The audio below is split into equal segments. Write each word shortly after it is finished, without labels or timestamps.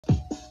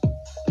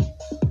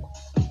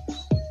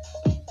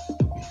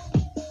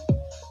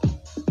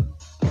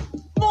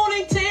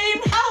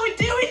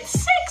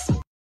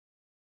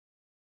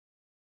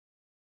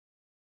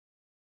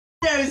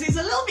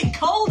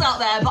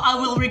there, but I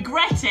will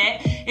regret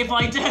it if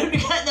I don't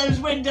get those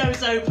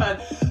windows open.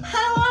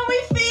 How are we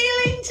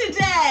feeling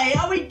today?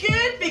 Are we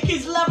good?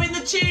 Vicky's loving the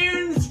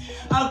tunes.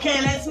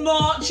 Okay, let's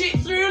march it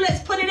through.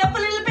 Let's put it up a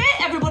little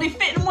bit. Everybody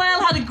fit and well,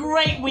 had a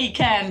great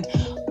weekend.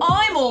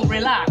 I'm all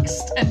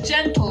relaxed, and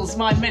Gentle's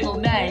my middle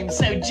name,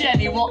 so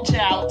Jenny, watch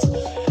out.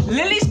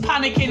 Lily's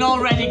panicking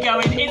already,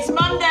 going, it's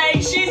Monday,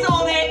 she's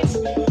on it.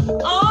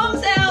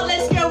 Arms out,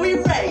 let's go, we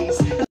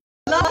raise.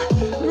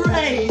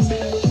 Raise.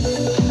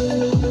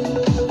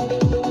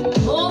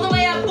 All the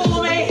way up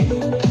for me.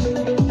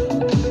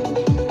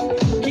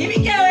 Keep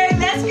it going,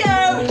 let's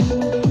go.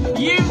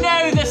 You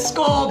know the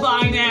score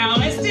by now.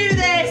 Let's do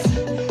this.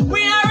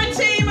 We are a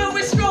team and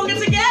we're stronger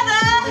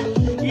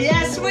together.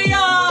 Yes, we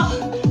are.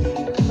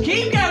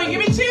 Keep going, give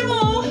me 2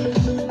 more.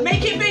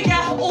 Make it bigger,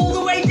 all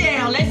the way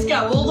down. Let's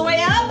go, all the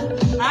way up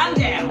and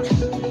down.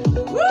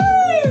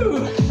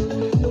 Woo!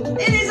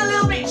 It is a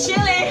little bit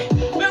chilly,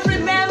 but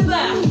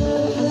remember,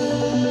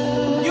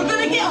 you're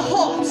gonna get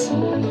hot.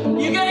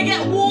 You're gonna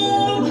get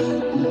warm.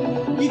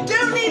 You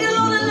don't need a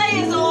lot of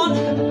layers on.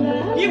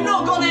 You've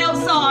not gone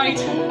outside.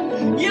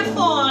 You're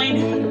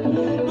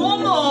fine.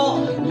 1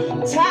 more.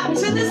 Tap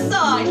to the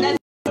side. Let's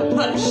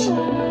push.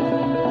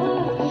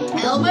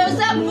 Elbows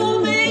up for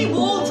me.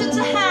 Water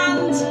to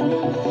hand.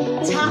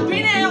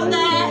 Tapping out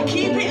there.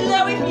 Keep it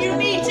low if you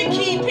need to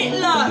keep it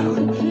low.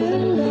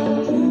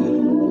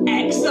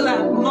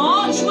 Excellent.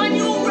 March when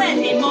you're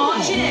ready.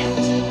 March it out.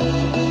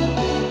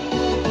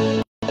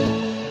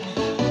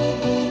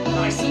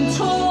 Nice and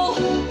tall.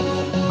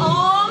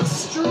 Arms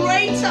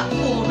straight up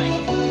for me.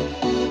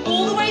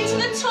 All the way to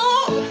the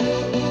top.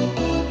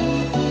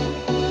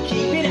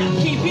 Keep it up,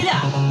 keep it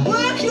up.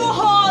 Work your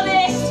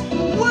hardest.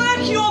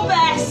 Work your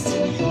best.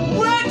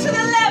 Work to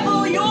the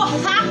level you're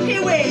happy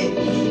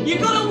with.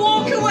 You've got to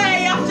walk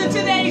away after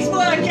today's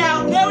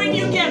workout knowing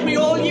you gave me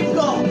all you've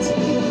got.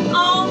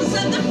 Arms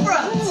at the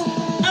front.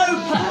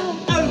 Open,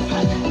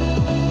 open.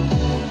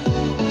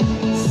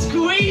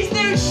 Squeeze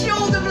those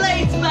shoulder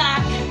blades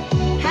back.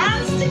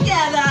 Hands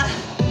together.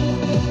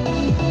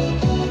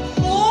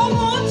 4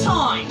 more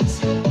times.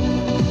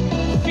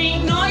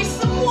 Feet nice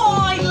and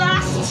wide,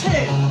 last 2.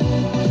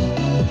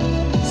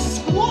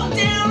 Squat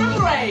down and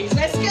raise.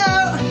 Let's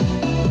go.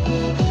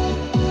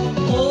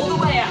 All the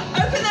way up.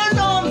 Open those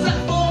arms up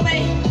for me.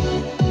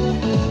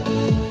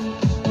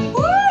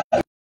 Woo!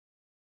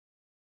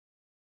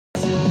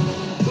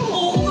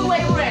 All the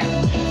way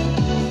around.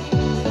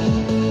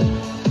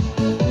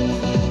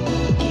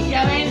 Keep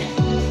going.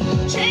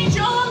 Change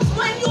arms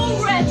when you're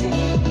ready.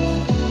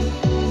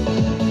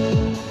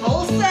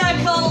 Full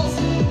circles.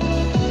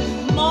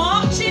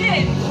 March it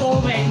in for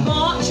me.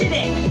 March it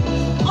in.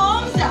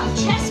 Arms up.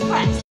 Chest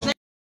press.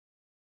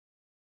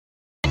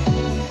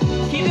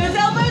 Keep those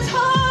elbows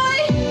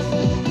high.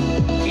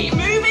 Keep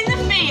moving the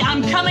feet.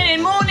 I'm coming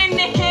in. Morning,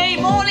 Nikki.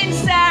 Morning,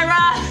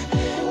 Sarah.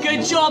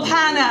 Good job,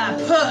 Hannah.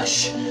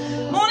 Push.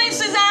 Morning,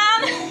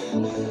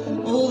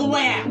 Suzanne. All the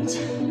way out.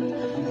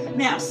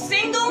 Now,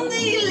 single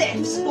knee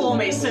lifts for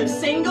me. So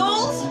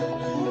singles.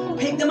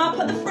 Pick them up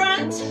at the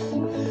front.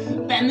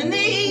 Bend the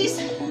knees.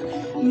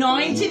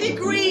 90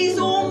 degrees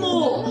or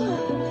more.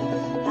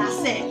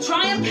 That's it.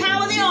 Try and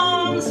power the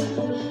arms.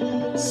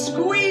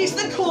 Squeeze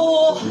the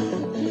core.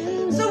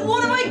 So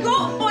what have I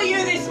got for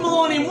you this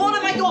morning? What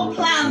have I got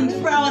planned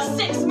for our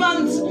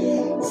 6-month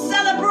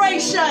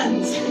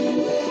celebrations?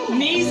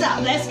 Knees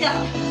up, let's go.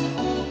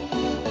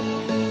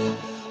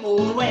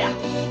 All the way up.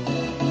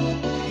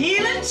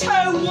 Heel and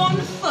toe, 1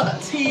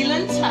 foot, heel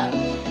and toe.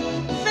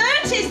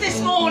 30s this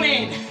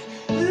morning.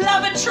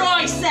 Love a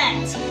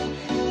tricep.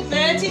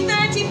 30,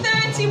 30,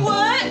 30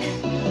 work.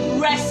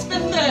 Rest for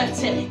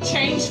 30.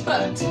 Change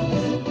foot.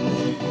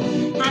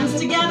 Hands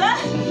together.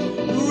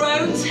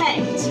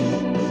 Rotate.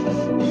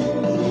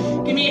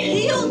 Give me a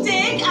heel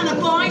dig and a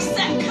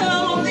bicep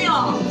curl on the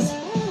arms.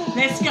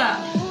 Let's go.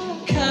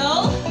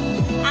 Curl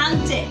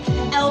and dig.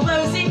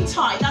 Elbows in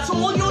tight. That's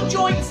all your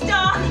joints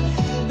done.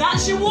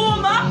 That's your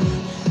warm up.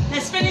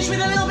 Let's finish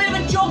with a little bit of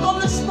a jog on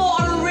the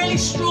spot or a really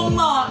strong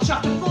march.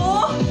 After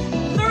 4,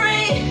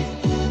 3.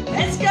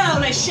 Let's go.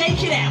 Let's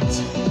shake it out.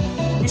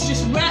 Let's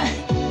just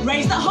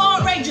raise the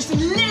heart rate just a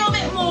little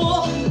bit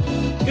more.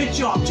 Good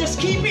job. Just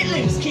keep it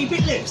loose. Keep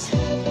it loose.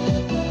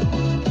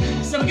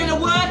 So we're going to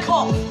work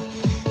off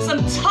some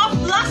tough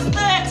last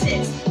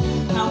 30s.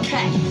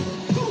 Okay.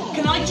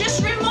 Can I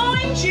just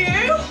remind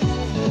you,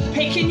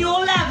 picking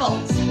your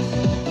levels.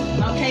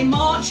 Okay,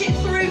 march it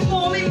through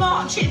for me.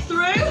 March it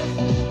through.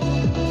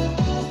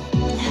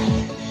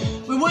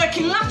 We're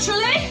working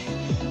laterally.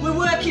 We're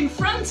working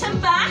front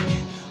and back.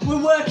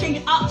 We're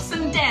working ups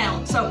and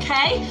downs,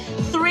 okay?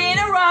 3 in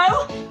a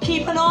row.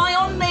 Keep an eye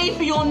on me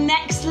for your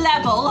next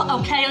level,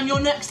 okay, on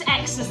your next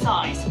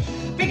exercise.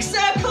 Big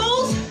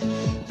circles.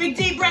 Big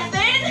deep breath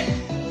in.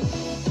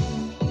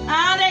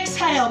 And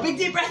exhale. Big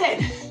deep breath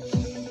in.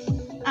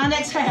 And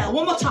exhale.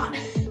 1 more time.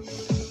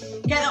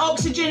 Get the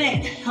oxygen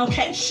in.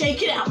 Okay,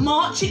 shake it out.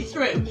 March it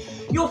through.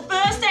 Your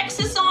first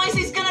exercise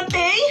is going to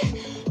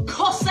be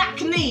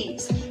Cossack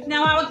knees.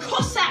 Now, our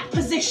Cossack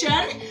position,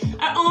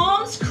 our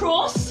arms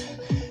crossed,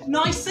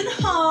 nice and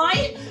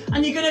high,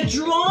 and you're going to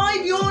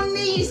drive your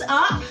knees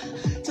up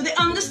to the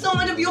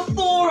underside of your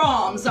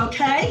forearms,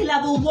 okay?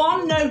 Level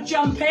 1, no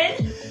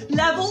jumping.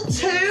 Level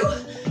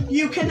 2,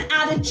 you can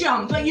add a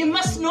jump, but you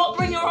must not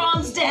bring your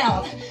arms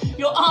down.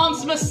 Your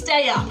arms must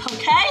stay up,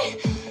 okay?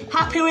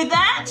 Happy with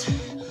that?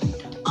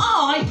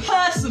 I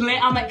personally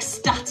am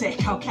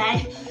ecstatic,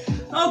 okay?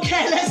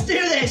 Okay, let's do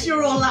this.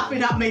 You're all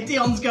laughing at me.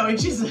 Dion's going,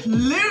 she's a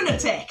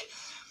lunatic.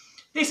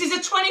 This is a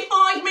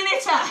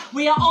 25-minute.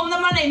 We are on the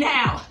money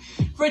now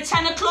for a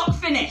 10 o'clock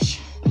finish.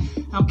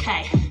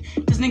 Okay,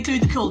 doesn't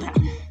include the cool down.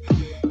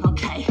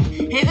 Okay,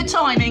 here are the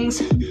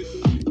timings.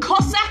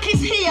 Cossack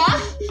is here,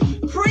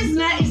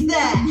 prisoner is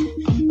there.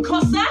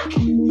 Cossack,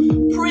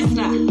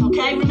 prisoner,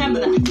 okay, remember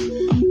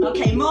that.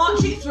 Okay,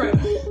 march it through.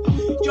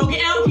 Jog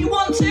it out if you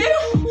want to.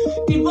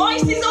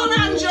 Device is on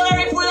Angela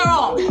if we're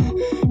on.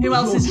 Who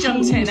else has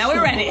jumped in? Are we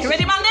ready? You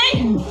ready, Mandy?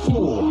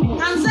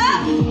 Hands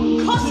up.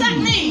 Cossack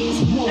knees.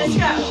 Let's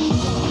go.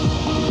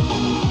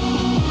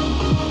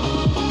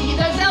 Keep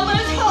those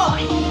elbows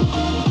high.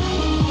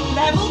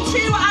 Level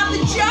 2, add the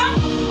jump.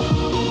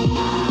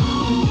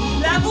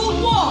 Level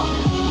 1,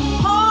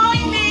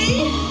 high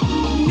knee,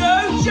 no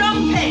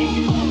jumping.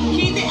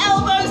 Keep the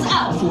elbows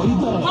up.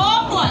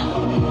 Halfway.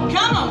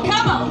 Come on,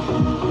 come on.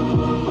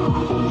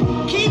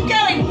 Keep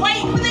going.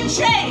 Wait for the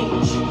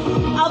change.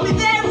 I'll be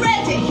there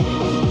ready.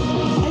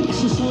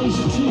 Exercise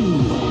 2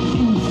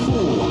 in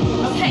 4.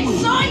 Okay,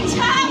 side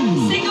tap,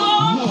 single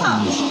arm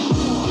punch.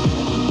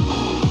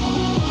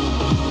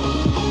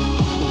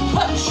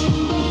 Push.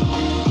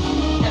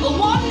 Level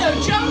 1, no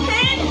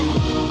jumping.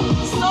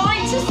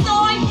 Side to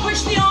side,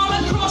 push the arm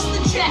across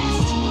the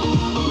chest.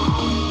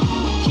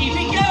 Keep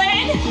it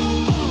going.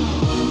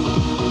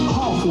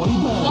 Halfway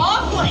back.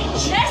 Halfway,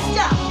 chest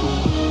up.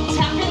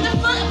 Tapping the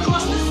foot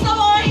across the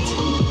side.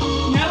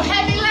 No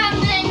heavy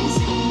landings.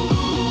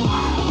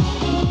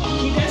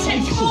 Keep those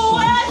hips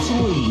forward.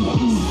 3,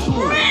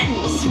 Sprint.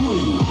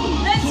 3,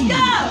 Let's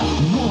go.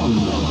 1.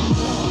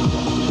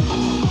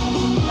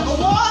 Level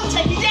 1,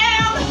 take it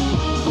down.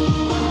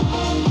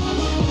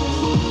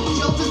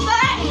 Shoulders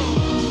back.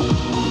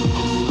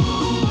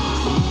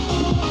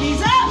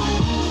 Knees up.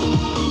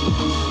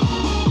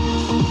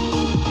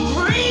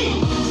 Breathe.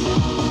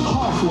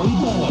 Halfway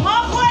back.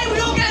 Halfway, we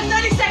all get a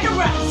 30-second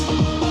rest.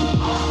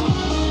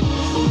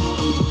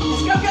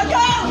 Let's go, go,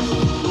 go.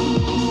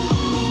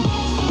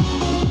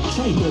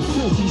 Take a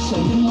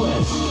 30-second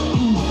rest.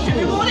 In 4,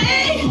 Everybody.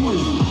 3,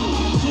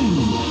 2,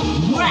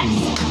 1.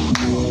 Rest.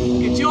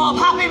 Good job,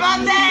 happy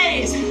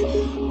Mondays.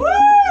 Woo!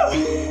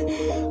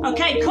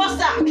 Okay,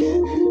 Cossack.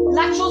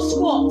 Lateral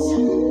squats.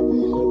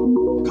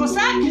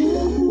 Cossack.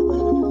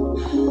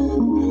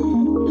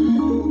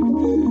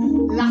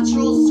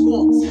 Lateral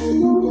squats.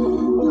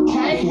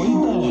 Okay.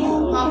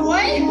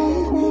 Halfway.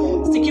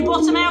 Stick your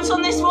bottom out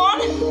on this one.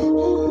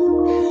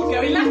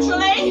 Going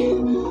laterally.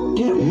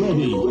 Get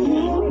ready.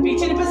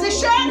 Feet in a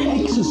position.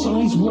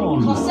 Exercise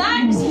 1.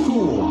 Cossacks. 4, 3,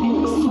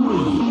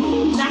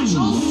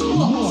 Lateral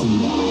squats. 1.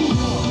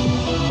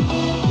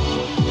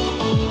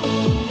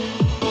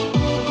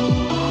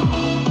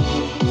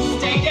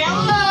 Stay down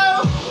low.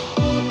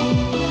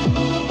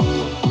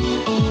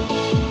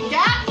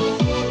 Gap.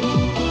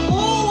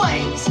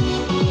 Always.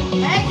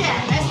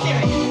 Again, let's do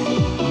it.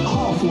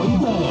 Halfway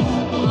back.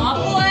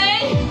 Halfway.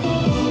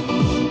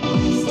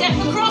 Step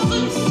across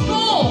and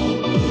score.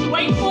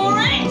 Wait for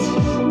it.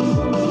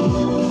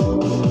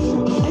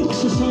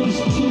 Exercise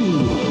 2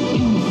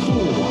 in 4,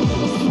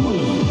 3,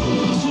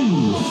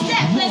 2.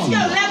 Step, let's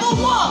go. Level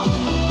 1.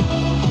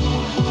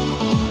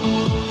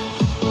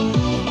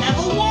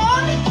 Level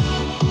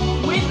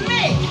 1 with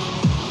me.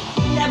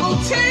 Level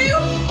 2,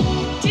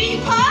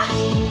 deeper,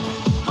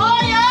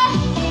 higher.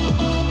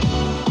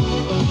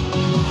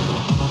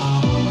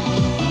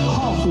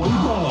 Halfway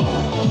back.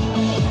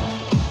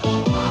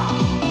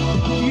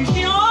 Use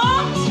the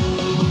arms.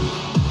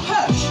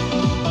 Push.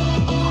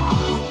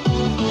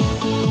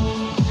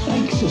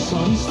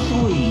 Exercise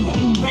 3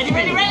 in Ready,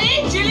 ready, ready.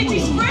 Agility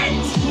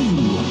sprint. 2,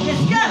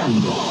 Let's go.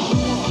 1.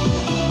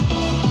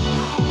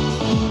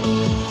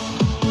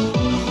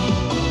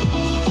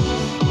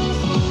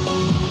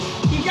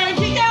 Keep going,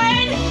 keep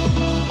going.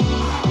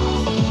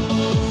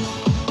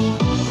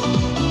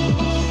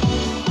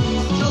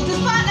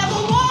 Shoulders back,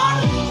 level 1.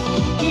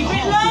 Keep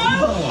it low.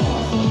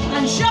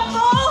 And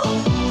shuffle.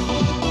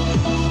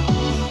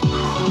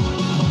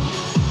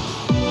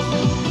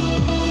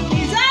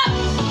 Knees up.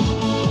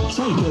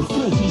 Take a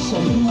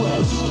 30-second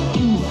rest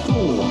in 4,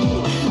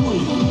 3,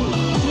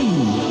 2,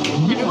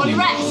 1. Everybody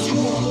rest.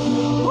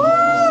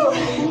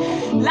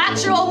 Woo!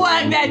 Lateral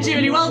work there,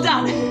 Julie. Well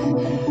done.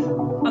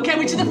 Okay,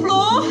 we're to the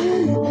floor.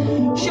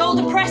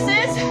 Shoulder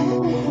presses,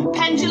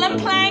 pendulum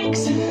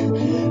planks,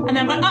 and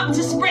then we're up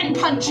to sprint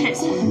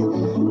punches.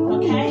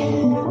 Okay.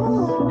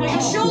 Now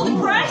your shoulder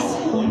press.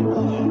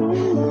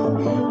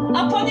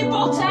 Up on your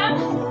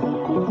bottom.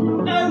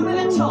 Over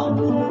the top.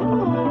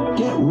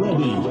 Get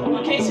ready.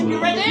 Okay, so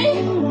you're ready?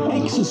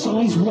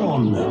 Exercise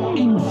 1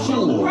 in 4, 3,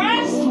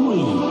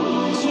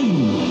 2,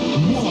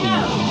 1. Go.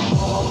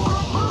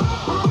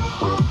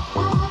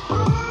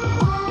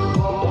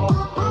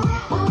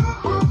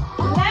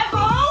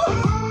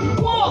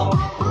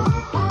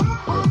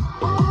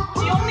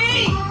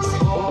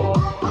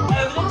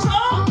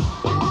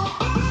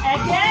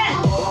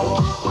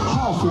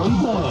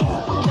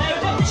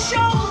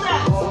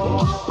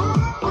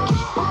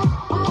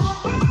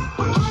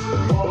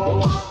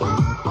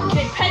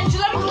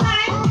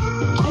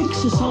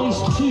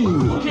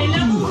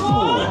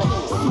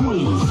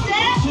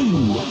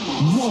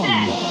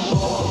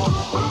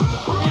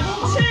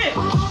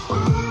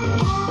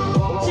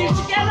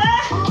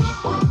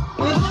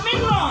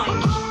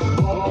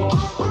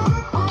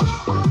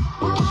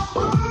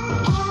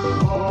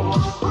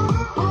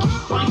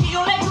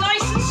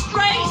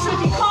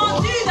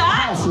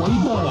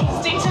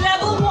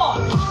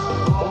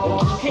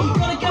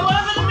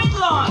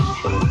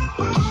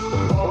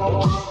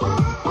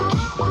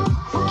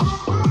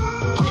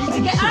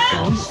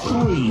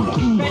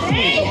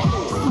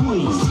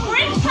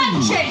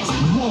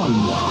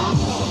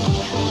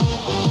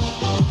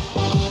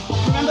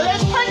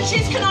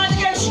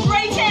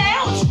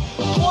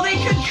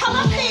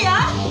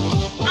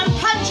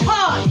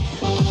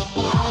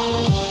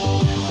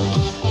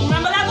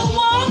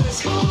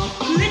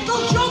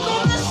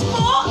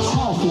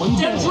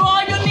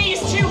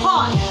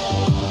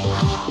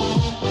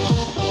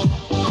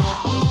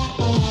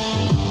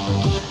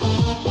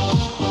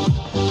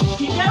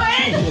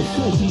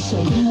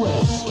 30-second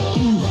rest.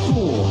 In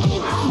 4,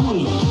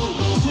 3, 2.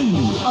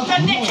 Well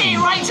done, Nikki,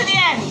 right to the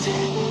end.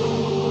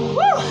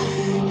 Woo!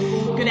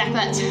 Good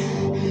effort.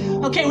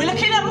 Okay, we're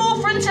looking at more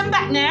front and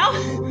back now.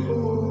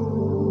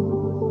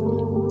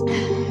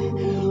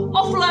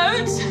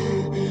 Offloads,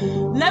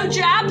 low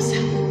jabs,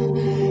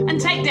 and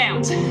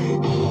takedowns.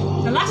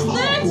 The last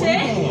 30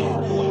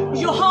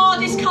 is your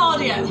hardest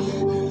cardio.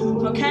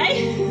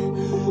 Okay?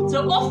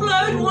 So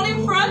offload, one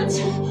in front,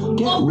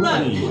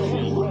 offload,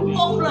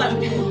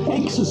 offload.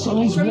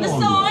 Exercise from the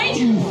side,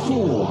 in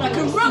 4, like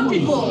a rugby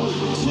 3, ball. 2.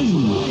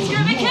 Let's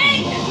go,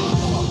 Vicky.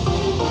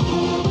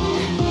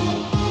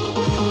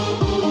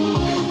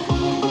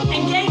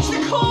 Engage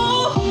the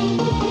core,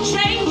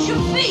 change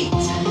your feet.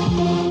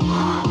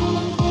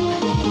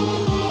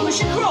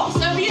 Push across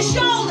over your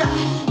shoulder.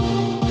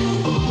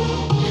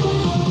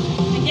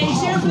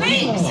 Engage your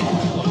obliques.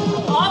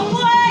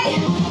 Halfway,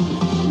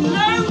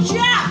 low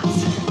jabs.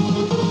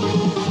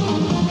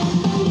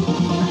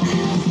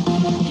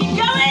 Keep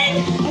going.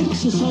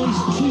 Exercise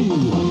 2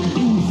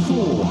 in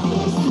 4,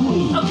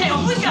 3. Okay,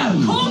 off we go.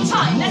 Core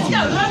tight. Let's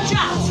go. Low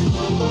jabs.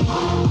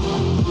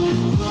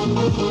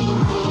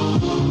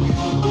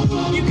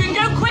 You can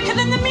go quicker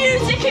than the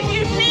music if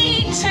you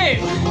need to.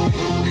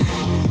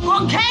 Go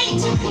on,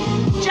 Kate.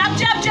 Jab,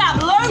 jab,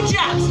 jab. Low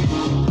jabs.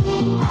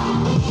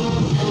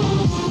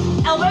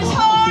 Elbows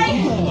high.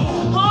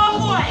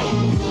 Halfway.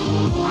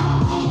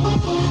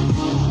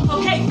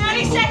 Okay,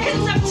 30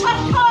 seconds of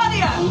tough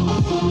cardio.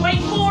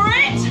 Wait for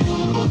it.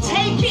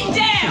 Take it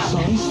down.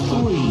 Exercise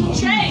 3.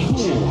 Change. 4,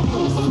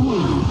 3,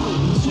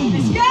 2.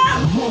 Let's go.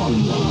 1.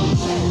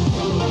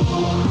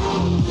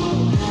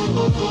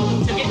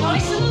 So get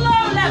nice and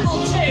low, level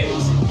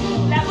 2s.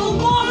 Level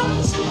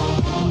 1s,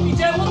 you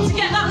don't want to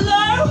get that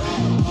low.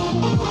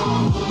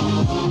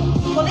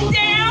 Pull it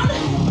down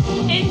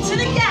into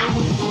the gap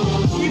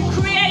you've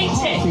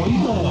created.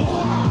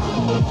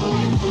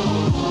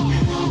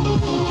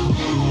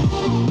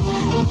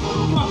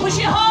 Come on, push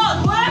it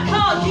hard, work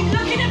hard, keep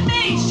looking at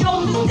me,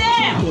 shoulders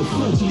down.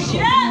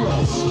 Yeah.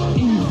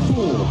 In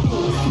 4,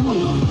 3,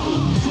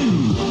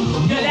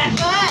 2. Good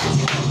effort.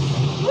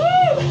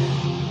 Woo!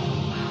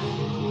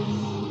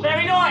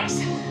 Very nice.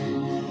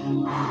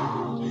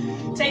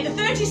 Take the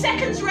 30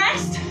 seconds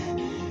rest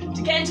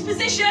to get into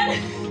position.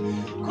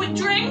 Quick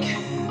drink.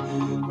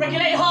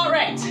 Regulate heart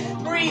rate.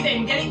 Breathe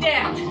in, get it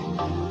down.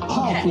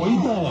 Halfway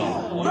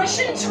there.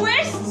 Russian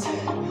twists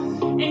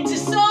into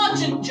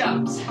sergeant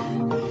jumps.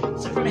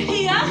 So from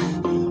here,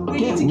 we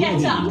need to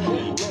get up.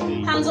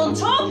 Hands on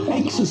top.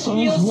 Exercise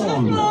Heels to the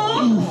 1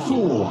 floor. in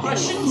 4,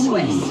 Russian 3,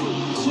 twist.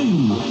 2,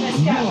 Let's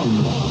go. 1.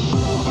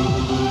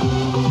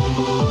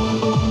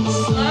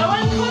 Slow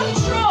and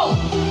control.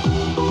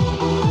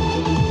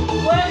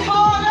 Work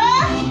harder.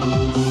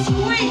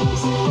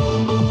 Squeeze.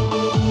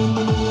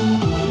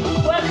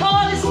 Work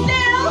harder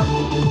still.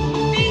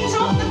 Feet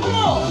off the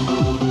floor.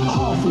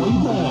 Halfway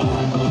there.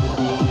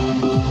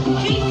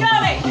 Keep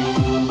going.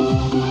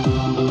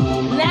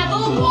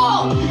 Level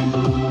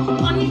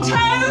 1. On your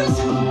toes.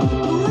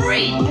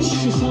 Reach.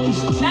 Exercise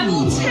 2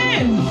 Level 2.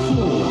 in 4,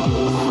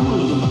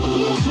 3,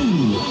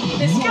 2.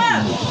 Let's go.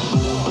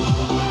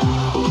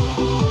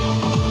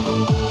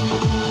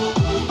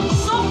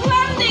 Soft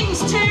landings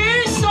too.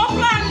 Soft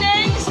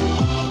landings.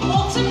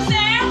 Bottoms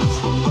out.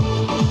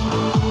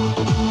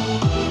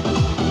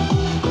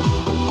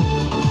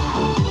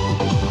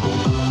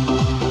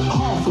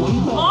 Halfway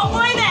there.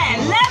 Halfway there.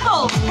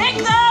 Levels. Pick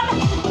them.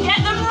 Get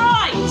them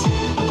right.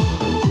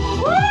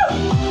 Woo!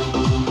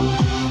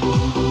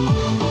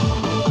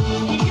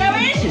 Keep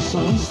going.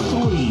 Exercise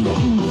 3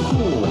 in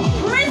 4,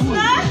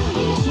 Prisoner.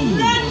 2,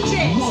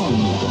 Lunges. 1.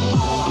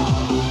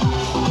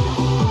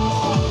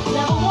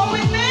 Level 1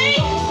 with me.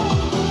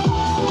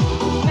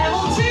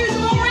 Level 2's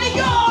already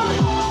gone.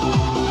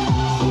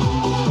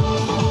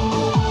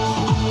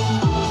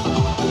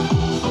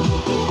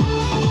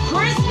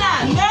 Prisoner.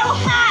 No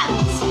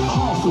hands.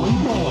 Halfway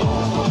there.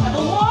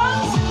 Level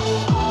 1s.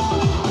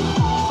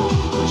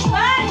 Push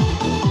back.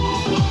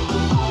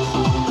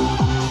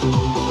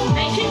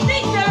 Make it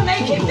big though.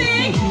 Make it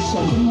big.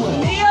 30-second rest.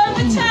 Knee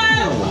over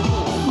toe.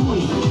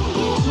 3,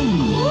 2,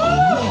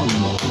 Woo!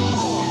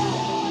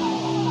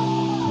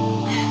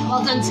 1.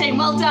 Well done, team.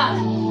 Well done.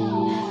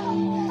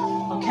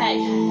 Okay.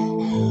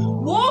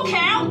 Walk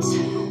out.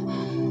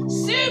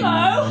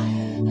 Sumo.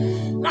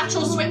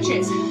 Lateral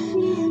switches.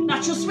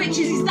 Lateral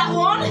switches is that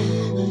one.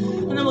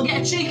 And then we'll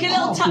get a cheeky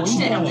little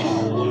touchdown.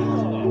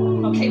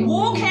 Okay,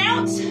 walk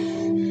out.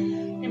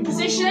 In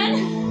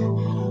position.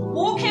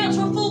 Walk out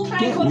to a full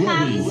plank Get on ready.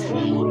 hands.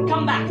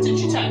 Come back, touch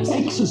your toes.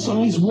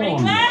 Exercise 1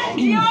 Claire, in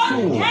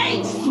Dion, 4,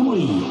 Kate. 3, 2,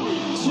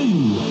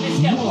 Let's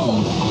go.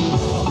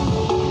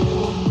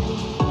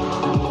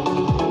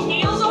 1.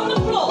 Heels on the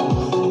floor.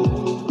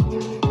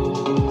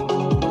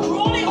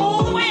 Crawl it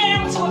all the way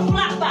out to a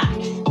flat back.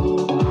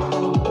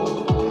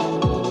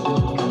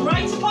 Come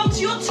right up onto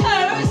your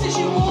toes as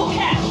you walk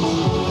out.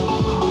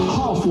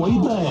 Halfway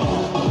there.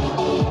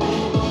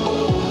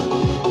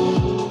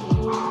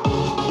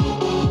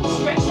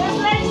 Stretch those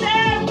legs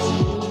out.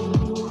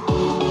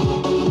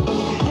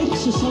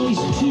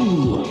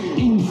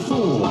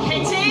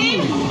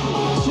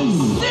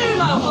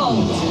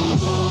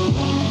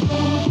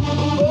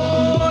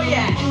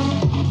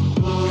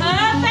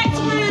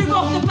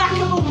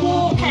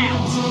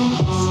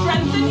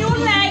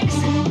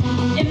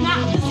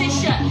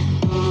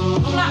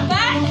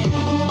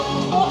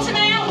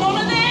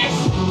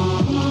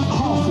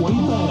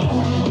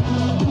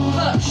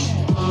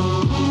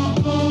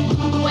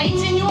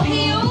 your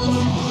heels.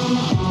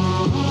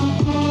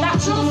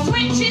 Lateral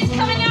switches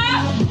coming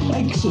up.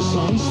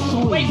 Exercise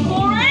 3. Wait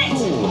for it.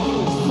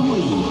 4,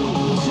 3,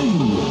 2.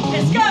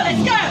 Let's go,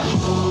 let's go.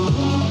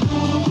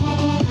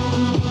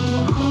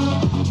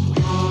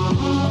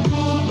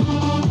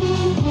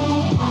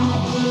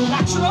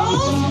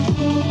 Laterals.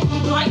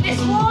 Like this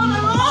one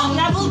a lot.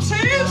 Level 2.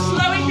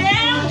 Slow it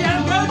down.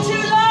 Don't go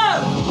too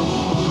low.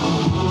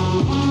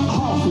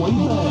 Halfway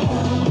there.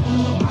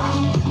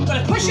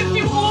 Gotta push up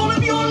through all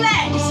of your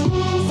legs.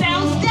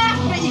 Sounds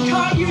daft, but you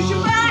can't use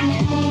your back.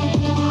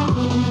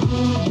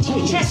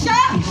 Take Chest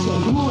up.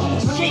 60-second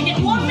rest. Okay, get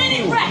 1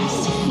 minute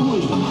rest. 3, 2,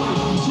 1.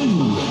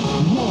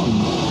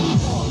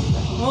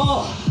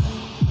 Oh.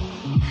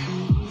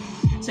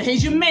 So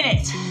here's your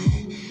minute.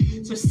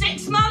 So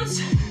 6 months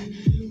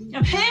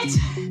of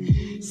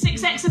HIIT,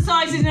 6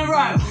 exercises in a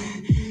row.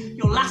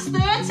 Your last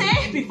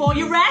 30 before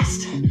you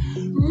rest.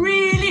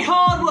 Really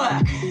hard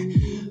work.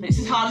 But it's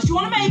as hard as you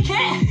want to make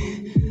it.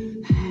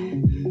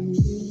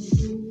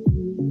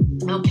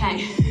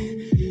 Okay.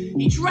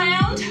 Each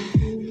round,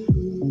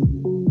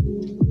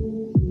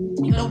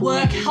 you're going to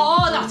work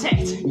hard at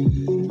it.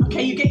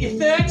 Okay, you get your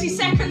 30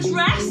 seconds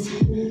rest.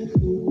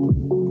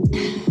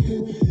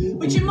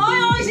 Which in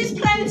my eyes is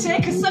plenty,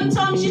 because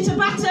sometimes your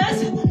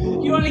Tabatas,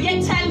 you only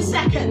get 10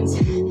 seconds.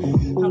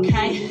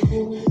 Okay,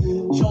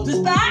 shoulders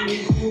back,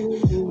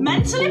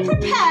 mentally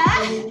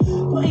prepare,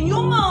 put in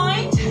your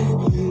mind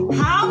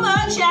how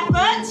much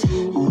effort,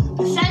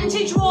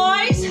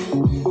 percentage-wise,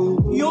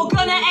 you're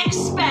gonna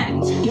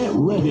expend. Get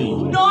ready.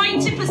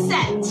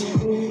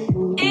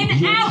 90%.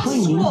 In-out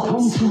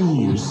squats.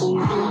 Continues.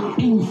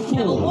 In 4,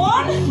 Level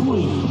 1, 3,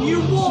 you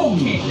walk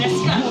it. Let's go.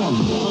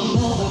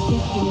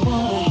 1.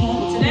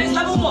 So there's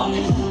level 1.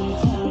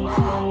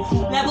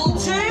 Level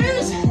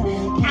 2's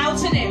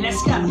out and in.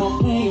 Let's go.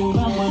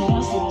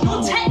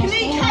 Your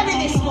technique heavy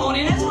this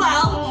morning as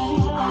well.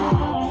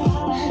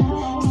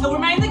 Still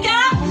remain the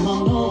gap.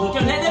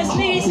 Don't let those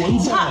knees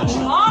touch.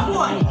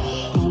 Halfway.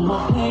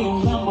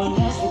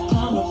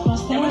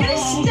 Then we're going to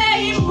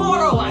stay in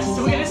borrower.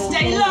 So we're going to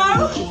stay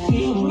low.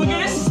 We're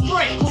going to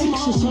sprint.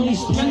 Exercise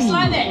 2. Looks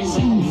like this.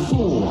 In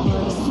 4,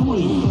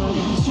 3,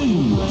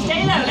 2.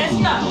 Stay low. Let's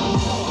go.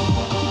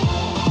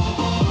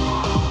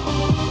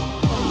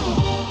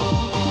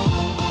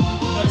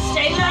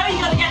 Stay low, you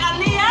gotta get that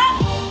knee up.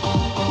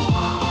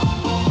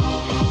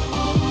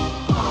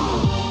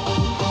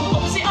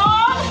 Opposite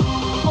arm,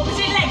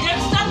 opposite leg,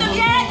 don't stand up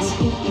yet.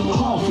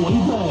 Halfway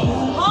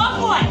there.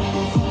 Halfway.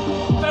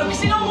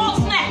 Focusing on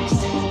what's next.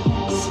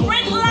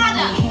 Sprint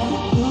ladder.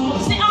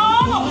 Opposite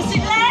arm,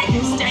 opposite leg.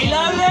 Stay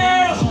low,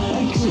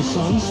 Lou.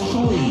 Exercise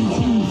 3.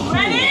 In 4,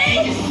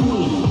 Ready? 3,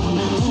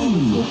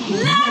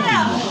 2.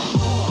 Ladder.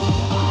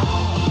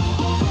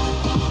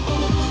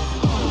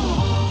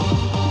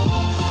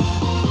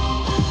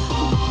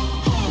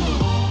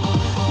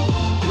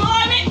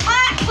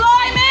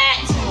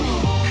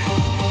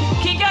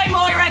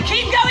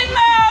 Keep going,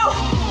 Mo!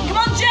 Come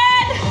on,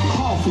 Jen!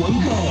 Halfway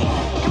there.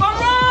 Come on,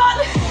 Ron!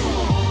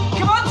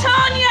 Come on,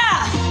 Tanya!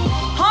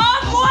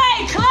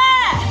 Halfway,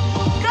 Claire!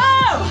 Go!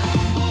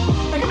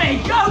 Look at me,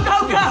 go, go,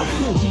 go!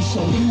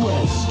 30-second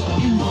rest.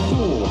 In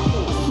 4,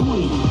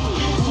 3,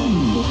 2,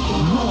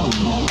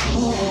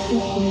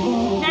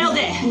 1. Nailed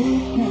it!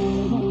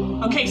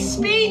 Okay,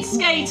 speed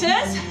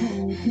skaters,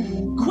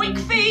 quick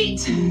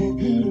feet,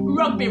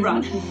 rugby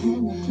run.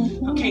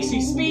 Okay, so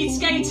speed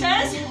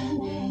skaters,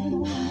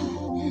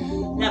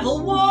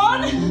 level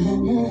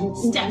 1,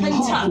 step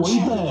and touch.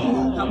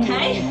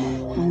 Okay?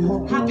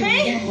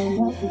 Happy?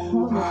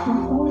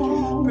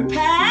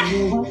 Prepare,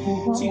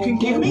 so you can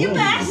give me your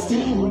best.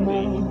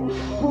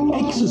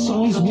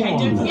 Exercise 1. Okay,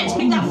 don't forget to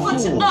pick that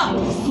foot up.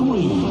 3, 2,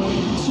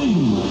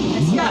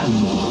 Let's go.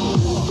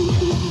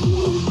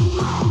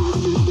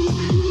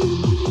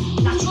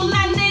 Natural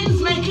landings,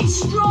 make it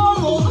strong,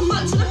 hold the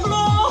foot to the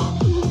floor.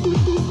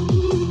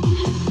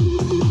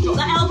 Drop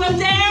that elbow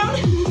down.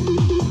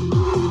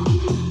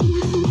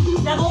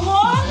 Level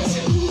 1s.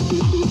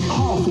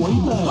 halfway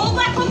there. Pull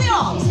back on the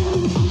arms.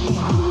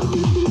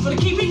 Gotta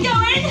keep it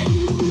going.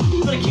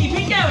 Gotta keep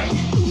it going.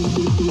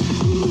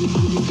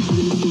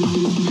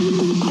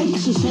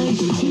 Exercise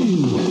 2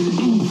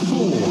 in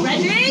 4.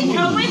 Ready?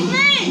 Come with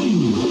me.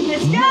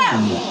 Let's go.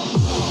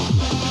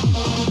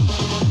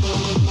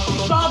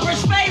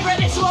 Barbara's favourite,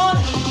 this one.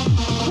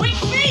 Quick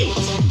feet.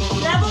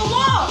 Level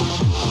 1.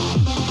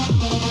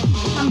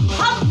 And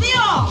pump the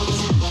arms.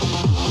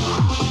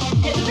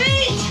 Hit the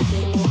beat.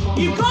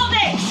 You've got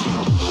this.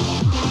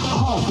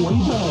 Halfway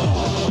there.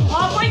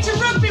 Halfway to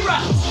rugby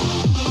runs.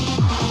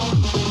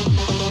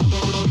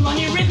 Come on,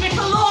 you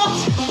rhythmical lot.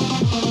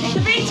 Hit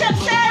the beat up,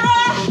 Sarah.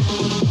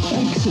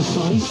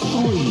 Exercise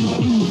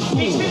 3 in 4.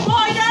 Feet a bit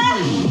wider.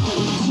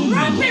 2,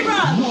 Rugby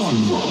runs. 1.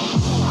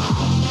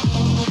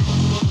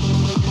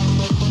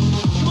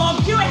 Come on,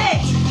 do a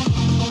hit.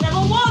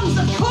 Level 1s,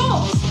 of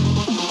course.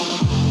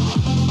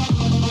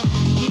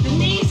 Keep the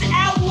knees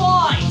out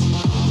wide.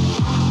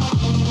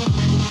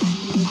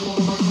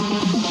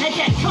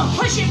 Again, come on,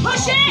 push it,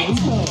 push it.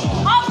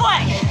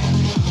 Halfway.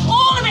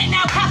 All of it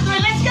now,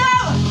 Catherine, let's go.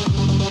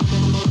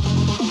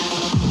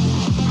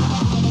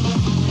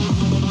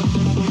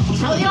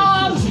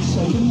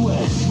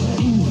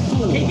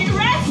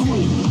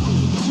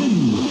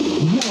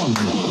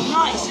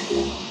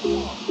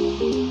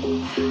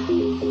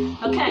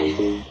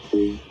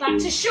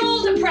 to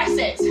shoulder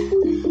presses,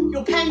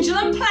 your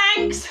pendulum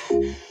planks,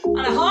 and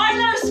a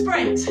high-low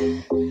sprint.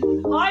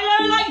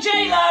 High-low like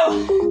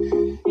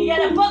J-Lo. You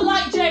get a butt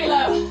like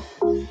J-Lo.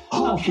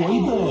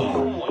 Halfway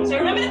there. So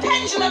remember the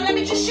pendulum, let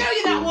me just show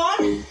you that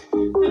one.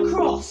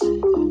 Across,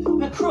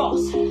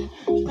 across,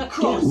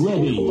 across. Get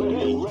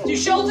ready. Do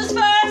shoulders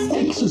first.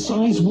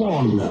 Exercise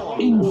 1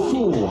 in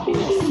 4, 3,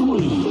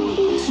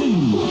 2,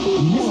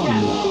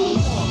 1.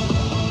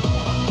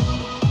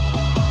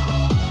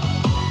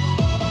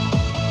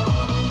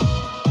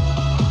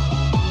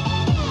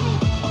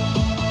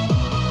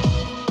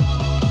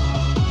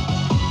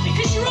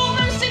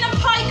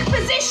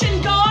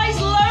 Guys,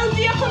 load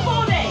the upper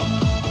body.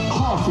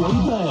 Halfway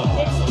there.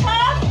 It's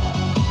tough.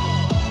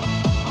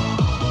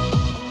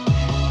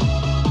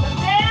 Look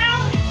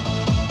down.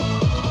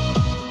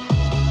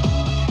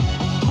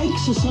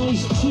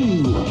 Exercise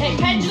 2. Okay,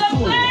 pendulum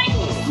plank.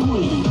 3,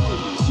 2,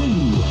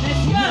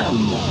 Let's go.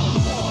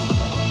 1.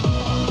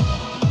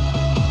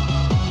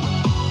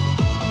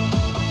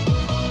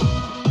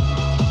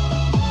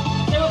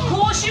 So of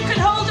course you can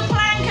hold a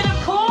plank, and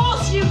of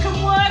course you can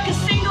work a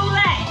single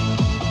leg.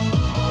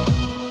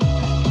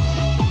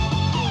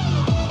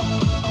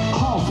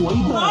 Halfway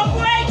there.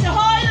 Halfway to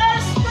high-low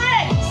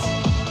sprints.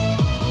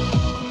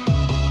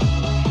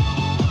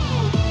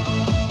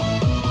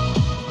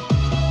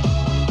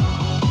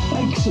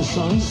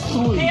 Exercise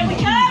 3. Here we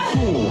go.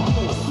 4,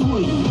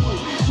 3,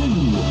 2,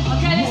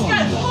 Okay, let's 1.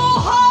 go. 4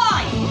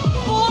 high,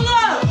 4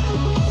 low,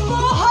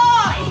 4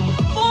 high,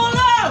 4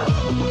 low,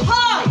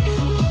 high,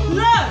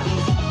 low.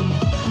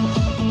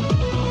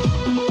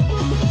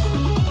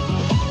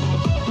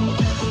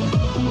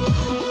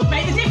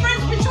 Make the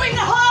difference between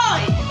the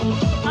high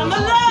and the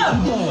low.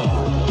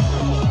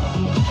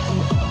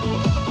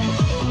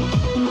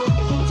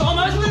 It's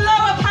almost the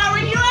lower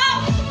powering you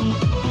up.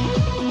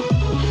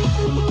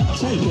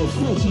 Take a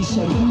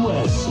 30-second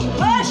rest.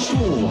 Push. 4,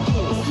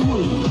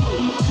 3,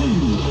 2,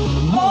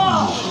 1.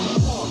 Oh.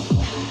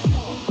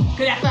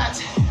 Good effort.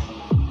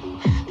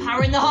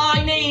 Powering the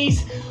high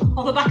knees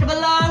off the back of the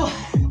low.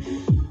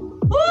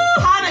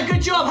 Woo, Hannah,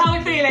 good job. How are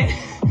we feeling?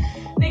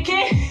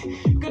 Nikki,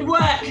 good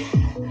work.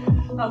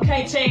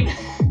 Okay, team.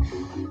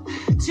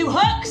 2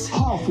 hooks.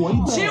 Halfway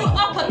there. 2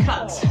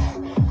 uppercuts.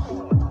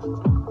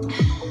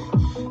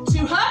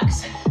 2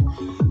 hooks.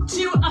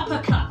 2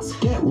 uppercuts.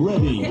 Get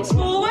ready. Hips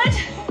forward.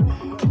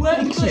 Work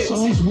the glutes.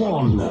 Exercise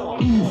 1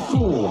 in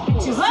 4,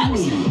 2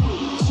 hooks. 3,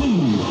 2,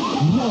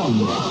 1.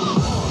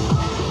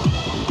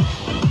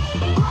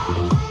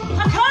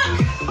 Hook, hook.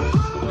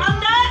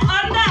 Under,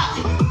 under.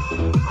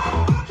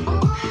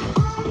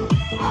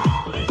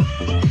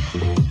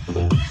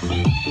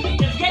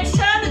 Don't forget to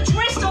turn the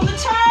twist on the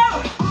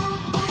toe.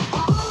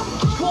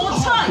 Core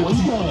tight. Halfway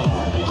there.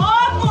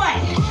 Halfway.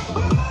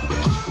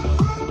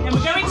 Then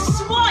we're going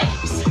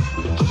swipes.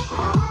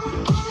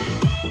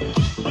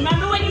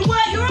 Remember when you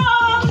work your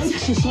arms.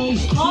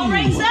 Exercise 2 Arm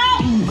raise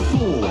up. in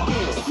 4,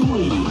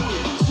 3,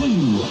 2,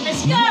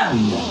 Let's go. 1.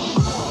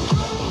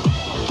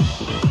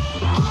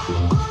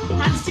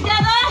 Hands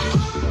together.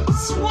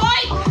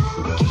 Swipe.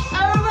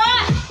 Over.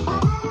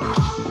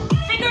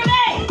 Figure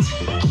 8.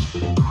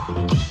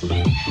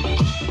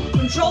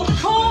 Control the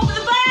core for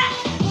the back.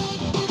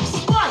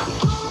 Swipe.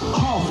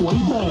 Halfway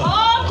there.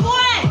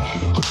 Halfway.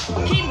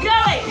 Keep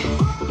going.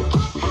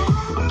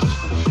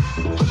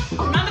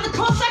 Remember the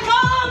Cossack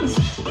arms.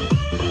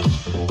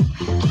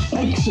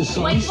 Exercise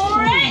Wait for 3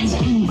 it.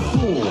 in 4,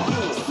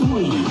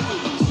 3,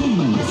 2,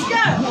 Let's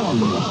go. 1.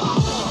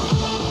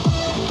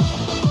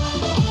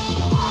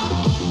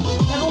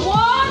 Level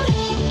 1.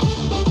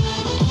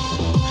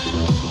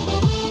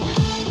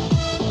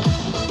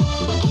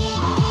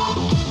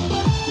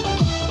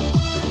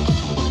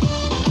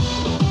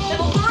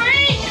 Level 3.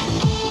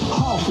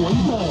 Halfway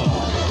there.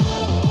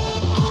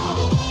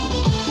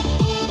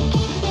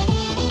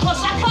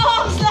 Cossack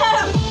arms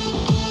though.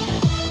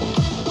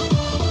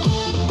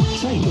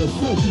 Take a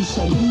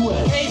 30-second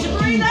rest. Raise a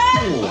breather.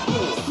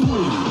 4,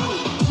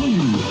 3,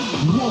 2,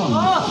 1.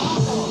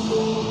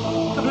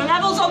 Oh. Couple of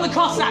levels on the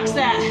Cossacks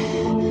there.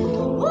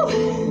 Woo.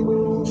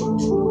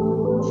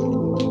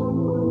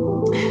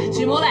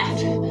 2 more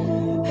left.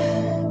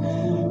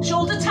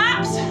 Shoulder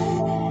taps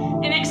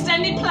in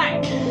extended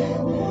plank.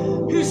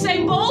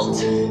 Usain Bolt,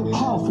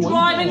 Halfway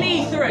drive a there.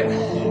 knee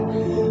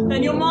through.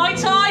 Then your Muay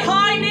Thai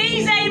high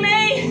knees,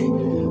 Amy.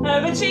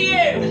 Over to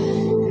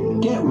you.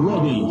 Get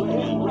ready.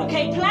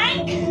 Okay,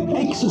 plank.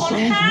 Exercise On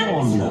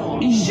hands,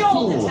 1 in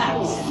shoulder 4,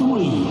 taps. 3,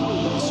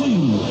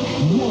 2,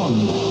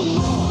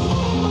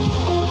 1.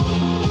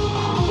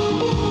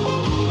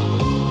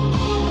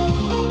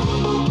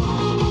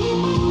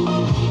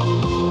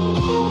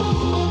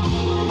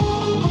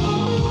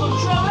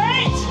 Control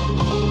it.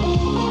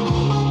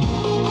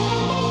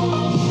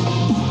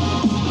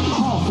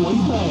 Halfway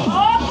there.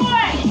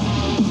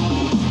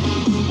 Halfway.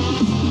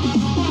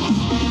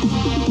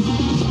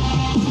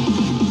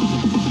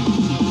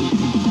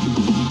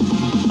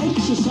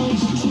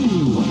 Exercise 2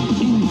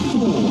 in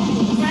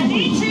 4,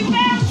 Ready? 2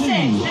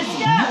 bounces. Let's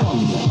go.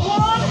 1.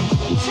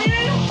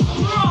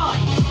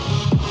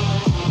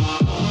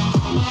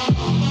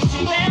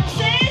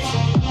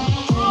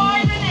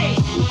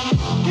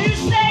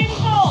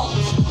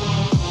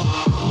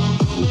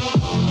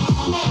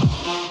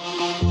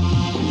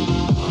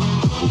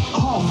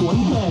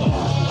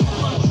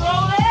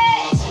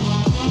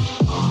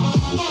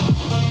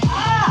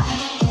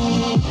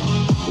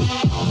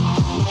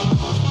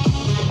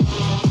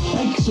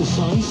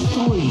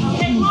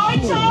 Okay, Muay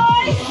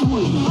Thai.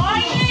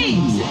 High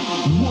knees.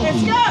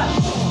 Let's go.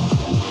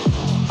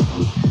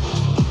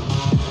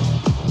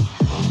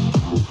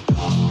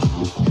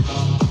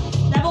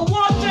 Level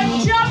 1,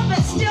 don't jump,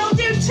 but still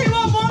do 2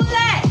 on one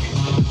leg.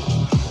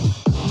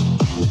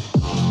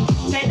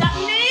 Take that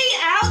knee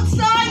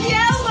outside the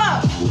elbow.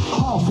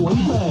 Halfway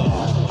there.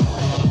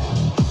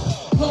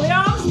 Pull the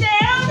arms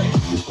down.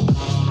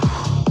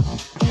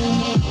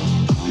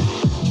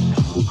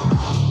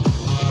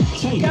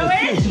 Take Go a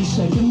in.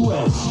 30-second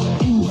rest.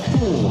 In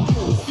 4,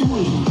 3.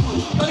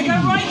 Gotta go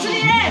right to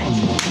the end.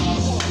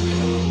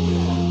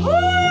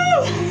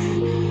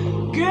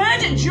 Woo!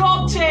 Good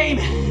job, team.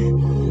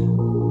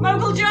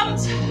 Mogul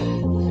jumps,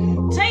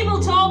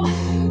 tabletop,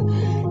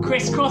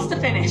 crisscross to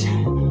finish.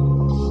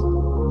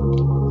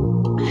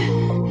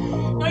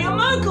 Now your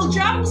mogul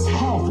jumps,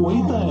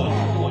 Halfway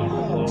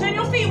there. turn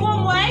your feet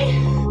one way,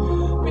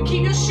 but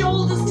keep your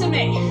shoulders to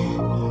me.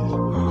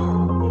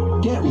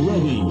 Get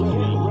ready.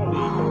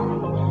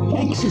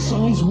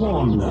 Exercise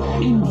 1.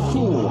 In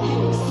 4,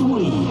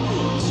 3,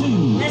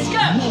 2, Let's go.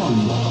 1.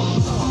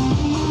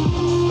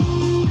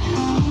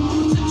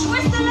 So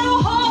twist the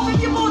lower half of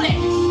your body.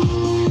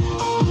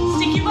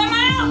 Stick your bum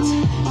out.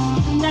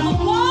 Level 1,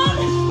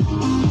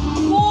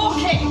 walk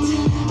it.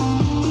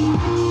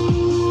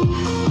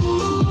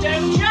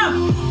 Don't jump.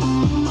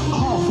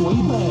 Halfway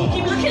there.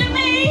 Keep looking at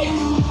me.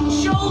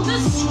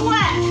 Shoulders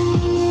square.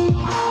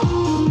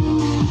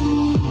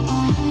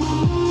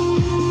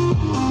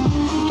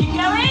 Keep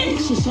going.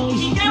 Exercise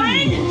Keep 2.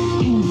 going.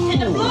 In Hit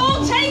the 4, floor,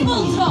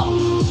 tabletop. 2,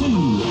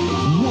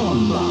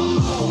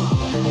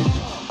 1.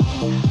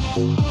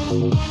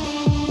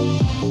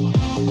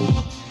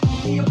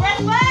 Get your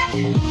breath back.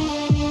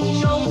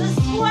 Shoulders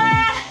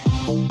square.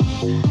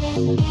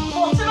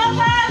 Bottom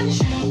up hinge.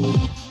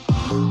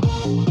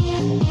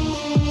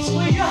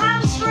 Squeeze your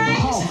hamstrings.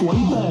 Halfway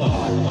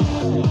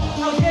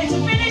there. Okay, to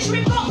finish,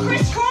 we've got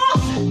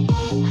crisscross.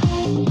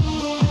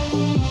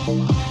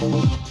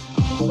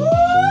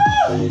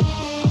 Woo!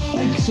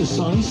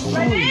 Exercise 3.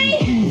 Ready?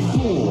 In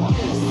 4, 3,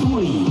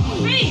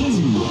 Feet. 2,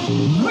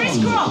 1.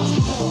 Crisscross.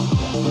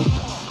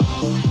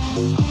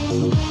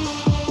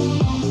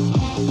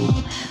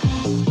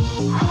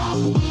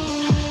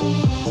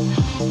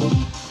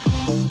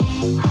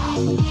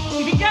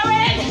 Keep it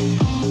going.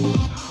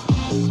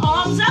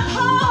 Arms up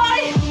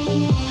high.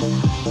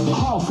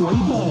 Halfway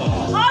there.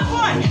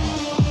 Halfway.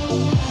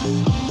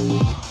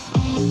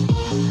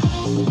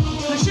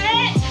 Push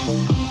it.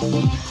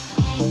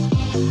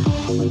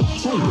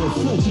 Take a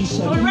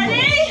 30-second Are we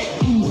ready?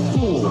 rest. In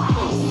 4,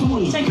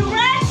 3, Take a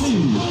rest. 2,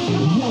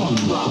 1.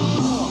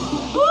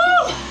 Woo!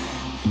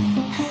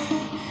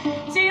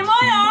 See, in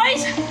my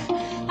eyes,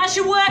 that's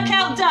your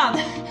workout done.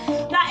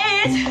 That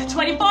is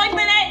 25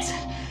 minutes,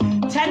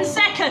 10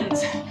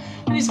 seconds.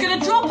 And it's going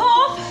to drop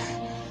off.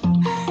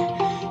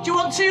 Do you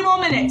want 2 more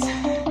minutes?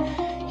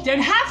 You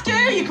don't have to,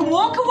 you can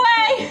walk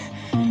away.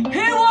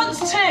 Who wants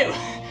 2?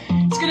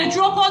 It's going to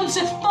drop on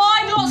to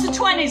 5 lots of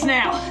 20s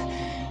now.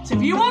 So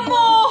if you want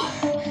more,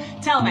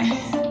 tell me.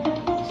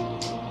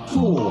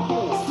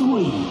 4,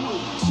 3,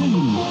 2,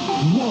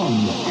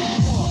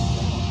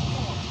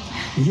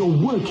 1. Your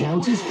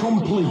workout is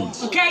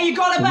complete. Okay, you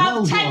got about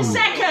Well 10 done.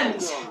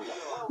 seconds.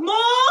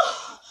 More?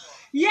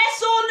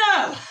 Yes or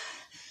no?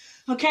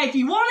 Okay, if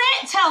you want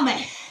it, tell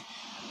me.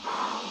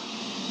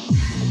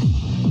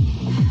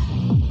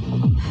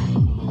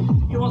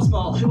 Who wants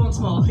more? Who wants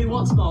more? Who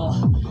wants more?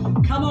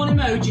 Come on,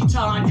 emoji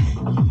time.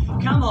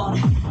 Come on.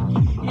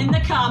 In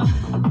the cup.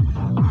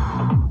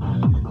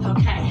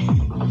 Okay.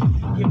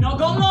 You've not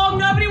got long.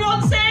 Nobody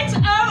wants it.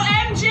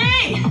 OMG.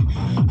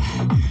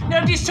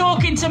 Nobody's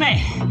talking to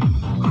me.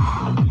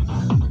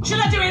 Should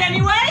I do it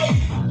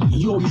anyway?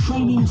 Your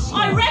training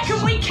starts. I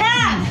reckon we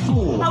can.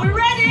 4. Are we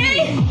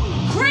ready?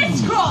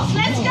 Crisscross,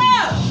 let's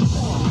go.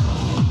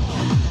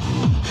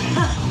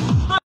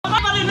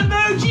 I've got an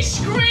emoji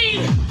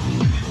screen.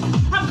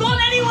 I've gone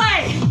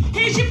anyway.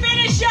 Here's your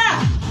finisher.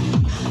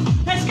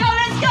 Let's go,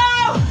 let's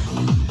go.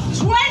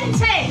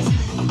 20s.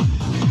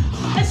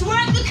 Let's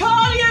work the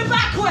cardio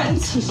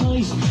backwards.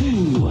 Exercise 2.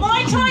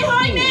 Muay Thai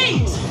high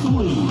knees. 3, 2,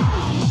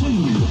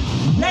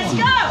 1. Let's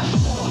go.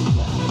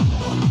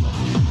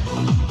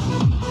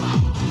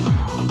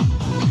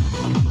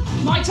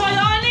 Muay Thai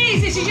high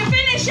knees. This is your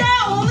finisher.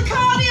 All the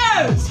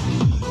cardios.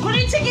 Put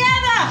it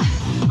together.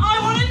 I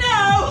want to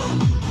know.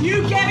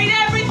 You gave it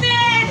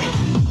everything.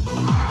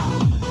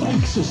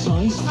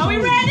 Exercise 3. Are we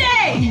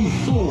ready?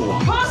 4,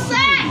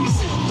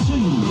 Cossacks. 2,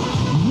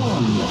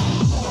 1.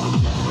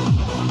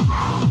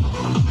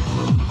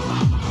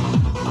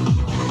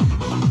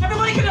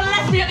 Everybody could have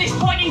left me at this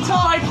point in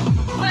time.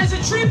 But as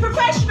a true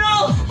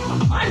professional,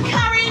 I'm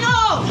carrying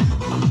on.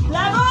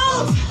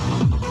 Levels.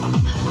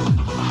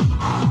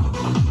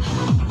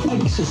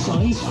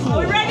 Exercise 4. Are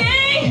we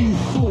ready?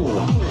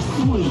 4,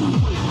 3,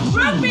 2,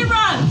 Rugby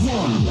runs. 1.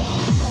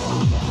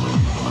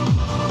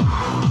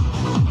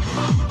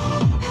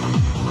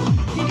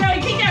 Keep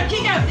going, keep going,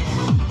 keep going.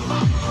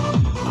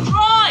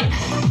 Drive.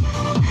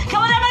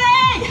 Come on,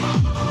 Emily.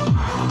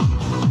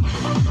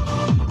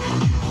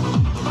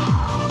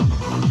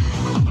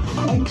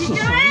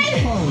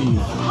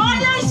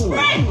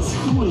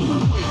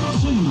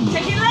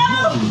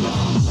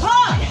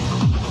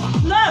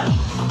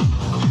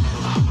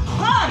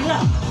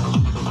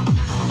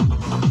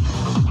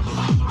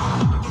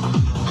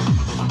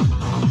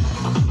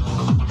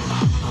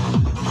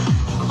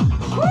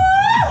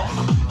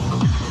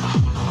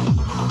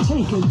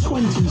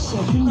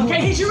 Okay,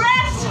 here's your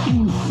rest.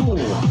 4, 3,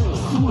 2.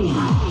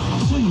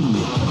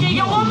 Okay, you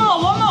got one more.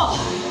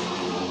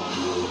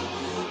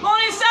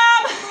 Morning,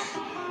 Sam.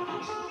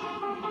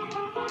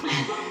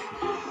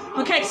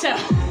 Okay, so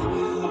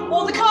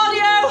all the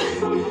cardio,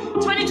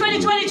 20, 20,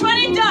 20,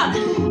 20,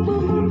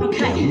 done.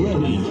 Okay,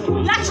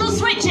 lateral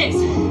switches.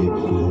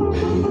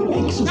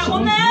 That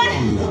one there,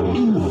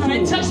 and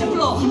then touch the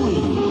floor.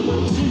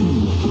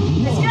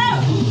 Let's go.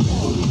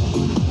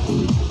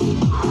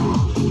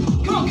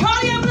 Come on,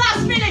 cardio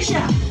blast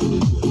finisher.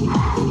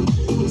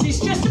 This is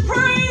just to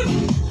prove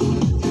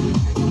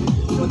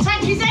your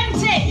tank is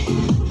empty.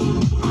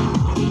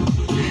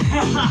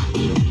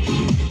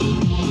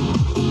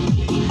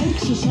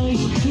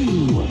 Exercise 2.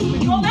 We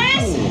got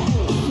this.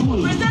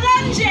 Where's the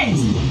lunges?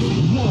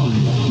 1.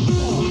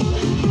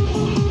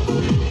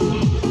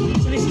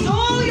 So this is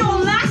all your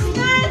last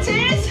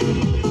 30s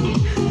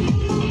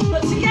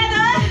put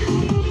together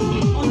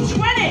on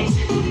 20s.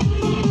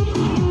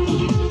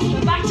 Go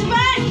back to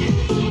back.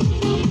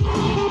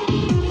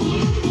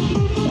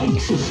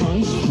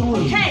 Exercise 3.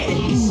 Okay,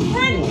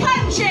 sprint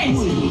punches.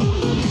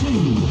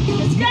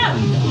 Let's go.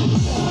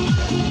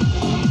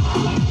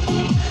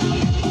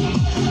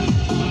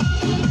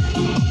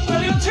 Well,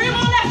 we've got 2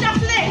 more left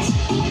after this.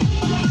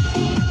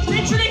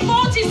 Literally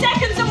 40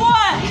 seconds of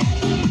work.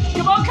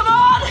 Come on, come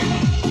on.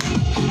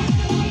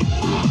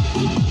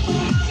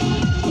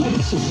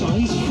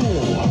 Exercise 4.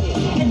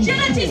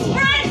 Agility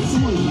sprint.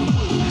 3,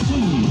 2,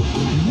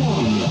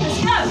 1. Let's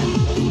go.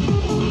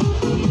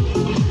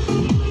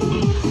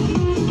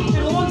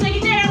 Everyone take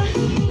it down.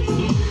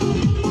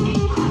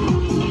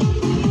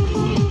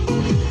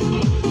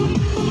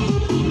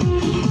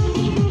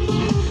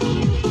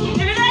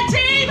 Give it that,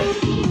 team.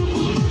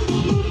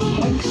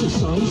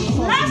 Exercise 5.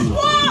 Last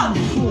one.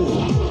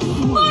 4,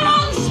 Full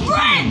on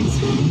sprint.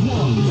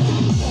 1.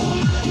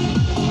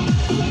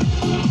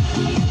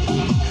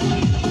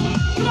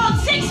 Come on,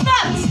 6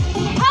 months.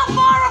 How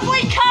far have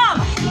we come?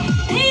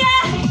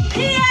 Here,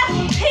 here,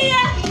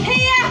 here,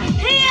 here,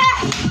 here.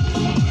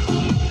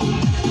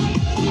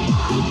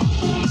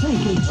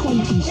 Take a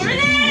 20 Here it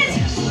second is.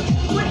 rest.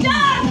 We're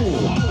done. 4,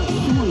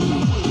 3,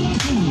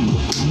 2,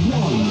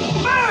 1.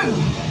 Boom.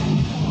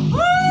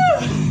 Woo.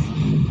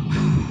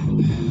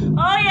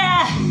 Oh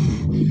yeah.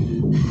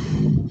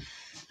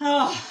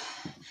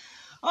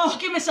 Oh,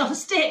 give myself a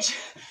stitch.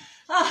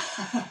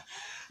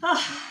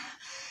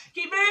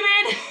 Keep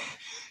moving.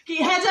 Get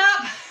your head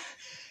up.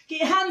 Get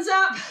your hands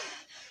up.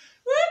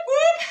 Whoop,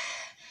 whoop.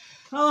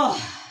 Oh,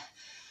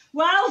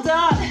 well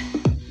done.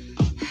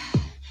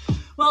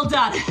 Well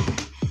done.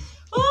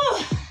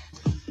 Oh,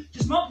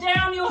 just mop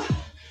down your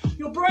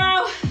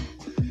brow.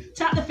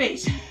 Tap the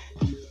feet.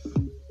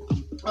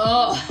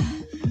 Oh,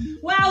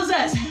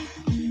 wowzers.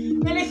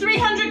 Nearly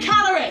 300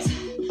 calories.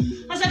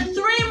 That's a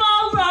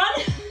 3-mile run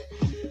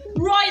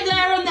right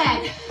there and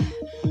then.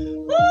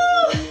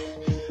 Woo!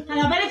 And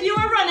I bet if you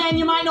were running,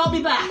 you might not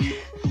be back.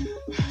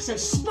 So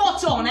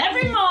spot on.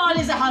 Every mile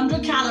is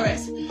 100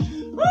 calories.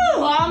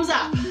 Woo! Arms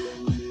up.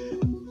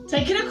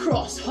 Take it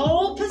across.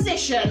 Hold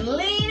position.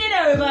 Lean it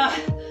over.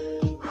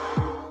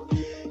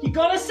 You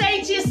gotta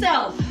say to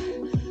yourself,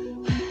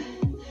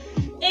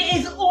 it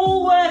is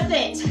all worth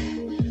it.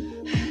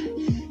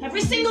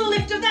 Every single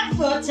lift of that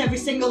foot, every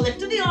single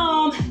lift of the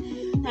arm,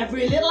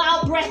 every little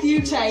out breath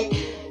you take,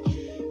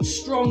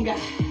 stronger,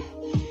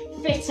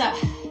 fitter,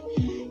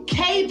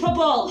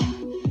 capable,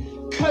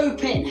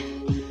 coping,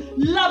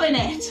 loving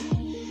it.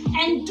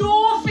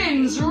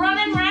 Endorphins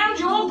running round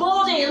your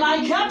body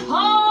like a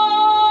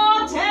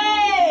party.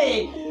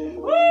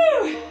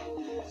 Woo!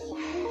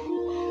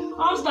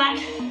 Arms back.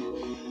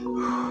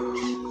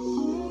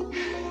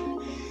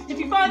 If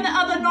you find that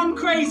other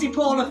non-crazy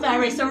Paula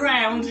Ferris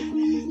around,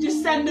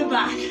 just send her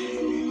back.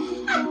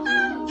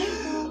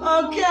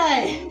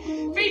 Okay,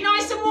 feet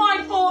nice and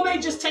wide for me,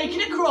 just take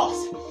it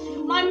across.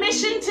 My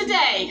mission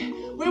today,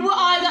 we were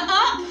either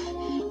up,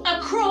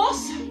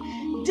 across,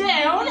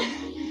 down,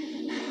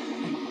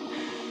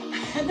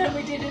 and then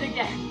we did it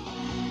again.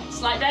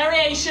 Slight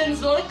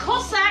variations, like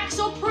Cossacks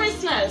or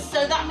prisoners,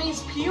 so that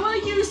means pure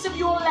use of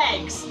your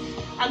legs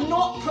and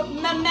not put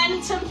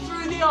momentum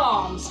through the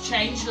arms.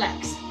 Change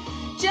legs.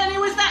 Jenny,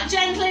 was that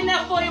gentle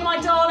enough for you, my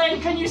darling?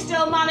 Can you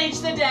still manage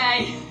the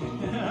day?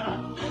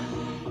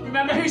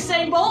 Remember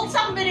Usain Bolt?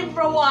 Haven't been in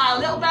for a while.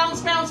 Little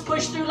bounce, bounce,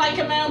 push through like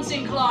a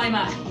mountain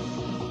climber.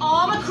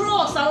 Arm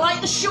across. I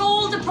like the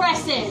shoulder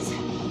presses.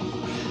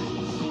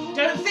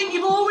 Don't think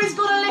you've always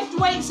got to lift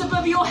weights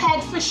above your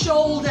head for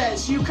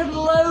shoulders. You can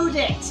load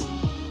it.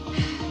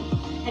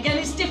 Again,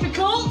 it's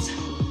difficult.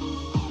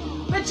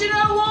 But you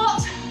know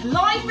what?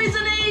 Life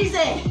isn't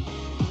easy.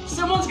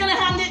 Someone's going to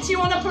hand it to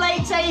you on a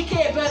plate, take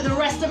it, but the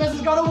rest of us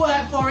have got to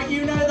work for it.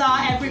 You know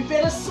that. Every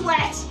bit of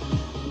sweat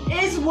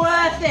is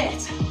worth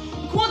it.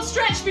 Quad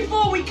stretch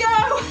before we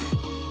go.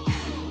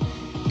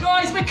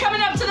 Guys, we're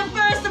coming up to the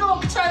 1st of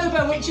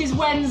October, which is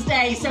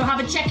Wednesday, so have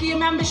a check of your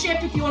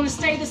membership if you want to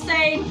stay the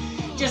same.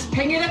 Just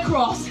ping it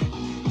across.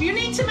 If you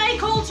need to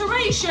make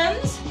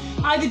alterations,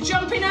 either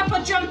jumping up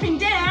or jumping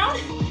down,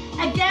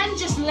 again,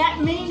 just let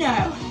me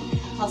know.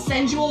 I'll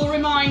send you all the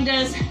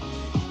reminders.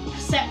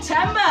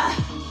 September,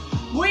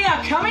 we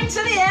are coming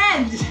to the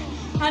end,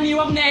 and you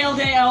have nailed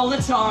it all the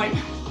time.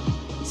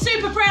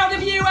 Super proud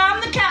of you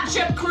and the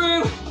catch-up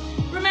crew.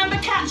 Remember,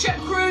 catch-up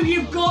crew,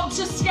 you've got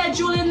to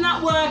schedule in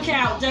that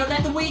workout. Don't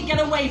let the week get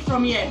away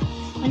from you.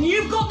 And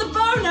you've got the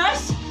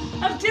bonus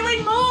of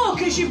doing more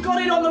because you've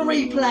got it on the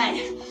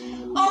replay.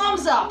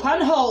 Arms up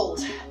and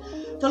hold.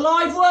 The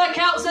live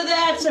workouts are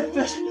there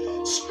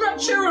for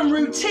structure and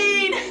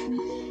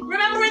routine.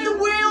 Remember, in the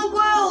real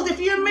world, if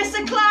you miss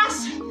a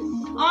class,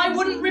 I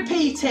wouldn't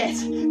repeat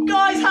it.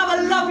 Guys, have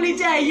a lovely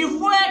day. You've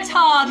worked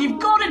hard. You've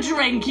got a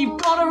drink. You've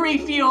got a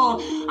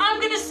refuel. I'm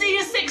going to see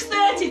you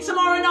 6:30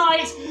 tomorrow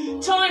night.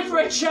 Time for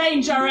a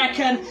change, I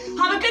reckon.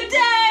 Have a good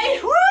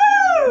day. Woo!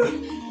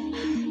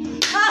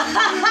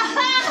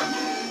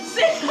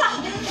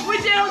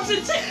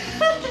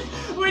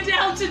 We're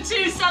down to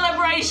 2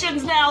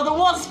 celebrations now. There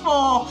was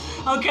 4.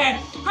 Okay.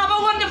 Have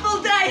a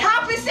wonderful day.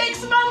 Happy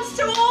 6 months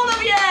to all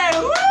of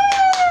you.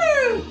 Woo!